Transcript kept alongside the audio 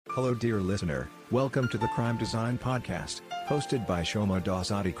Hello dear listener, welcome to the Crime Design Podcast, hosted by Shoma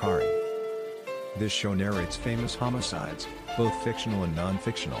Adhikari. This show narrates famous homicides, both fictional and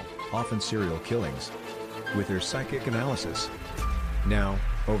non-fictional, often serial killings, with their psychic analysis. Now,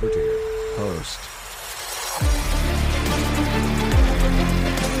 over to your host.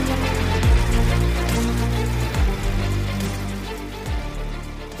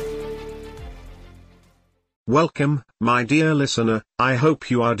 Welcome, my dear listener, I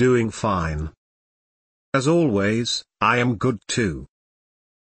hope you are doing fine. As always, I am good too.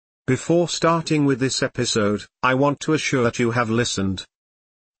 Before starting with this episode, I want to assure that you have listened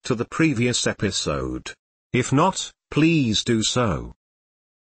to the previous episode. If not, please do so.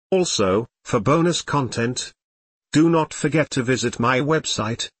 Also, for bonus content, do not forget to visit my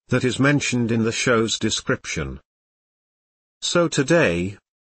website, that is mentioned in the show's description. So today,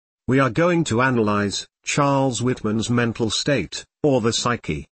 we are going to analyze Charles Whitman's mental state, or the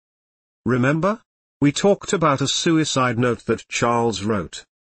psyche. Remember? We talked about a suicide note that Charles wrote.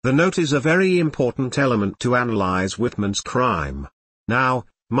 The note is a very important element to analyze Whitman's crime. Now,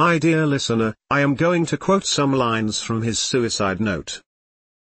 my dear listener, I am going to quote some lines from his suicide note.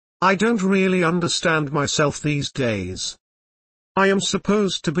 I don't really understand myself these days. I am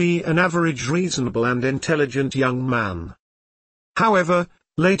supposed to be an average, reasonable and intelligent young man. However,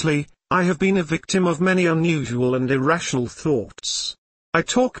 lately, I have been a victim of many unusual and irrational thoughts. I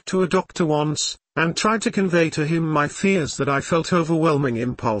talked to a doctor once, and tried to convey to him my fears that I felt overwhelming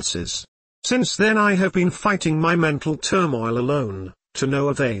impulses. Since then I have been fighting my mental turmoil alone, to no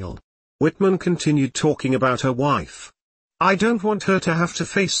avail. Whitman continued talking about her wife. I don't want her to have to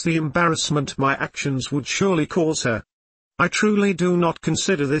face the embarrassment my actions would surely cause her. I truly do not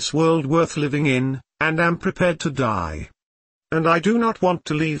consider this world worth living in, and am prepared to die. And I do not want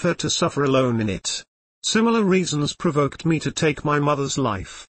to leave her to suffer alone in it. Similar reasons provoked me to take my mother's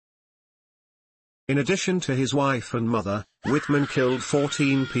life. In addition to his wife and mother, Whitman killed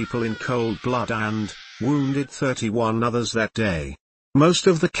 14 people in cold blood and wounded 31 others that day. Most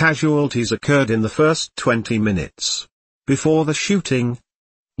of the casualties occurred in the first 20 minutes. Before the shooting,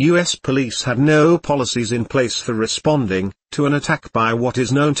 U.S. police had no policies in place for responding to an attack by what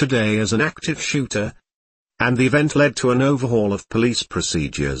is known today as an active shooter, and the event led to an overhaul of police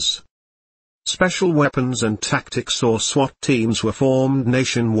procedures. Special weapons and tactics or SWAT teams were formed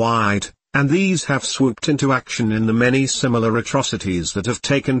nationwide, and these have swooped into action in the many similar atrocities that have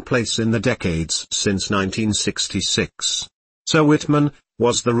taken place in the decades since 1966. So Whitman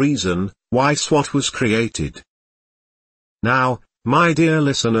was the reason why SWAT was created. Now, my dear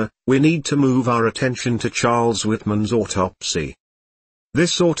listener, we need to move our attention to Charles Whitman's autopsy.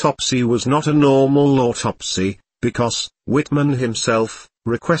 This autopsy was not a normal autopsy, because Whitman himself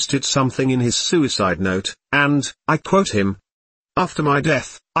requested something in his suicide note, and, I quote him, "After my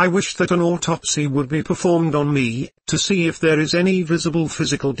death, I wish that an autopsy would be performed on me, to see if there is any visible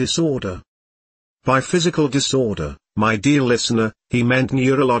physical disorder." By physical disorder, my dear listener, he meant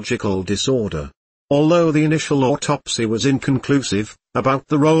neurological disorder. Although the initial autopsy was inconclusive about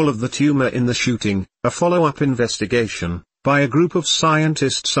the role of the tumor in the shooting, a follow-up investigation by a group of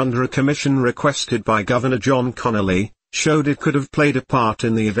scientists under a commission requested by Governor John Connally, showed it could have played a part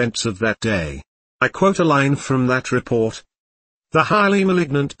in the events of that day. I quote a line from that report. The highly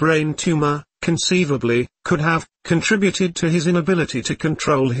malignant brain tumor, conceivably, could have contributed to his inability to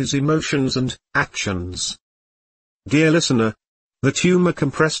control his emotions and actions. Dear listener, the tumor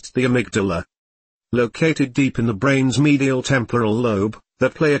compressed the amygdala, located deep in the brain's medial temporal lobe,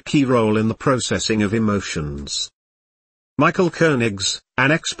 that play a key role in the processing of emotions. Michael Koenigs, an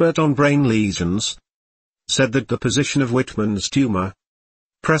expert on brain lesions, said that the position of Whitman's tumor,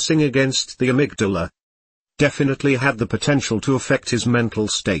 pressing against the amygdala, definitely had the potential to affect his mental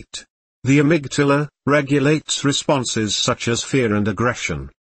state. The amygdala regulates responses such as fear and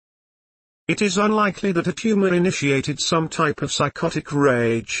aggression. It is unlikely that a tumor initiated some type of psychotic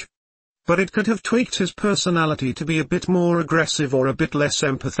rage, but it could have tweaked his personality to be a bit more aggressive or a bit less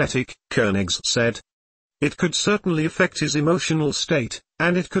empathetic, Koenigs said. It could certainly affect his emotional state,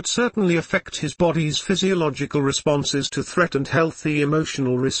 and it could certainly affect his body's physiological responses to threat and healthy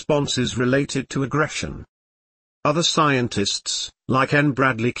emotional responses related to aggression. Other scientists, like N.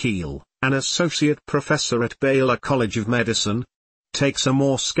 Bradley Keel, an associate professor at Baylor College of Medicine, takes a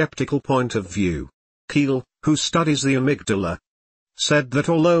more skeptical point of view. Keel, who studies the amygdala, said that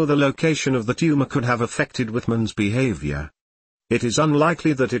although the location of the tumor could have affected Whitman's behavior, it is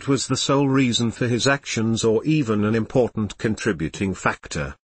unlikely that it was the sole reason for his actions or even an important contributing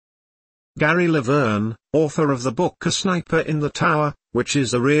factor. Gary Laverne, author of the book A Sniper in the Tower, which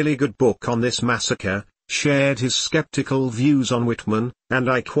is a really good book on this massacre, shared his skeptical views on Whitman, and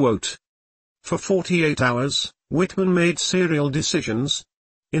I quote, "For 48 hours, Whitman made serial decisions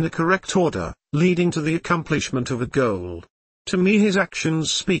in the correct order, leading to the accomplishment of a goal. To me his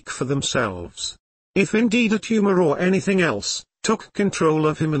actions speak for themselves. If indeed a tumor or anything else took control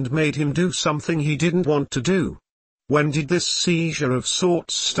of him and made him do something he didn't want to do. When did this seizure of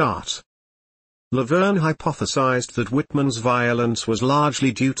sorts start?" Laverne hypothesized that Whitman's violence was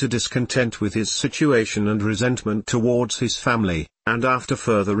largely due to discontent with his situation and resentment towards his family, and after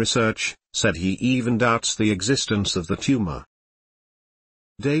further research, said he even doubts the existence of the tumor.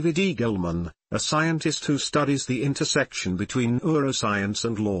 David E. Gilman, a scientist who studies the intersection between neuroscience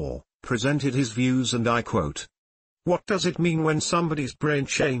and law, presented his views, and I quote, "What does it mean when somebody's brain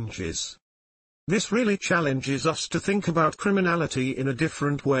changes? This really challenges us to think about criminality in a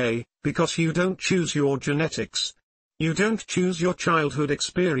different way, because you don't choose your genetics. You don't choose your childhood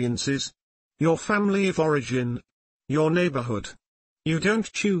experiences, your family of origin, your neighborhood. You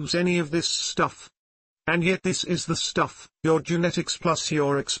don't choose any of this stuff. And yet this is the stuff, your genetics plus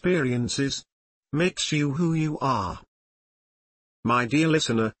your experiences, makes you who you are." My dear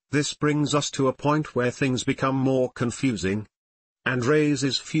listener, this brings us to a point where things become more confusing and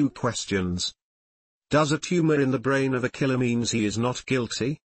raises few questions. Does a tumor in the brain of a killer means he is not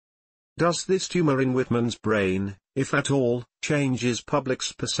guilty? Does this tumor in Whitman's brain, if at all, changes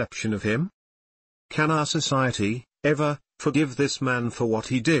public's perception of him? Can our society ever forgive this man for what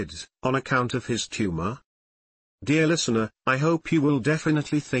he did on account of his tumor? Dear listener, I hope you will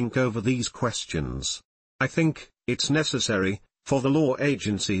definitely think over these questions. I think it's necessary for the law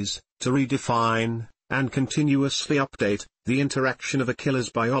agencies to redefine and continuously update the interaction of a killer's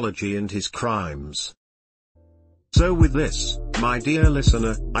biology and his crimes. So with this, my dear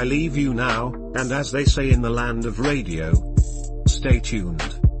listener, I leave you now, and as they say in the land of radio, stay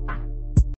tuned.